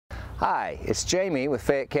Hi, it's Jamie with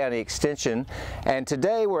Fayette County Extension, and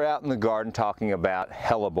today we're out in the garden talking about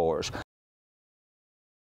hellebores.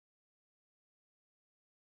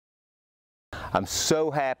 I'm so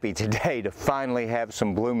happy today to finally have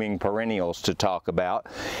some blooming perennials to talk about.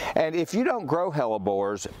 And if you don't grow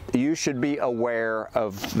hellebores, you should be aware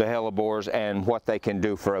of the hellebores and what they can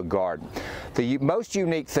do for a garden. The most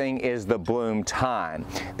unique thing is the bloom time.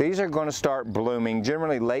 These are going to start blooming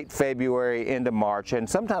generally late February into March and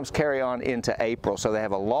sometimes carry on into April, so they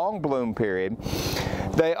have a long bloom period.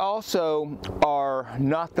 They also are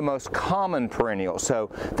not the most common perennial, so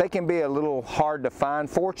they can be a little hard to find.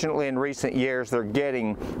 Fortunately, in recent years, they're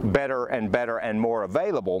getting better and more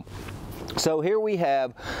available. So here we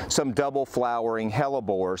have some double flowering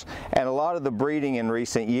hellebores, and a lot of the breeding in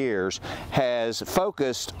recent years has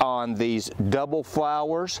focused on these double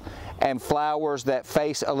flowers and flowers that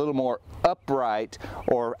face a little more upright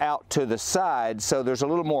or out to the side, so there's a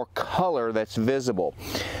little more color that's visible.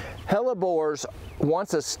 Hellebores,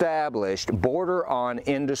 once established, border on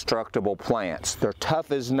indestructible plants. They're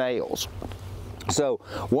tough as nails. So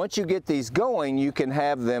once you get these going, you can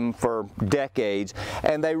have them for decades,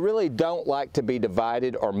 and they really don't like to be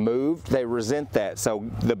divided or moved. They resent that. So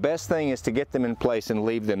the best thing is to get them in place and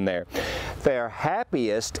leave them there. They're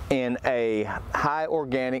happiest in a high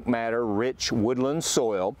organic matter, rich woodland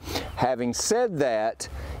soil. Having said that,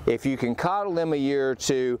 if you can coddle them a year or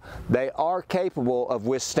two, they are capable of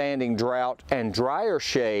withstanding drought and drier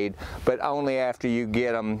shade, but only after you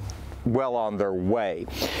get them well on their way.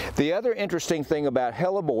 The other interesting thing about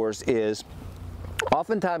hellebores is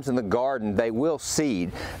oftentimes in the garden they will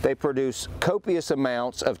seed. They produce copious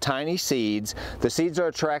amounts of tiny seeds. The seeds are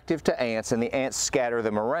attractive to ants, and the ants scatter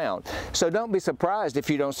them around. So don't be surprised if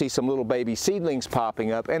you don't see some little baby seedlings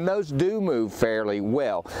popping up, and those do move fairly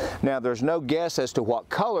well. Now there's no guess as to what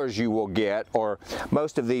colors you will get, or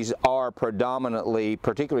most of these are predominantly,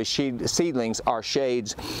 particularly seedlings, are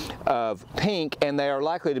shades of pink, and they are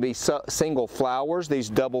likely to be single flowers.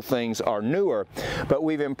 These double things are newer, but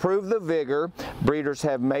we've improved the vigor. Breeders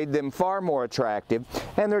have made them far more attractive,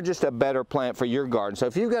 and they're just a better plant for your garden. So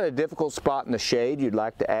if you've got a difficult spot in the shade you'd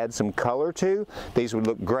like to add some color to, these would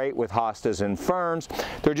look great with hostas and ferns.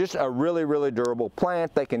 They're just a really durable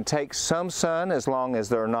plant. They can take some sun as long as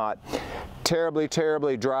they're not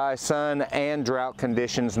terribly dry sun and drought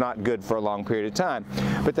conditions, not good for a long period of time.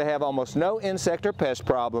 But they have almost no insect or pest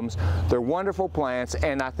problems. They're wonderful plants,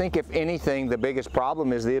 and I think if anything, the biggest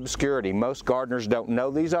problem is the obscurity. Most gardeners don't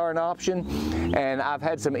know these are an option, and I've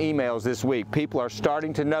had some emails this week. People are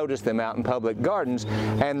starting to notice them out in public gardens,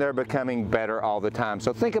 and they're becoming better all the time.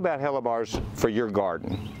 So think about hellebores for your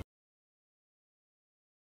garden.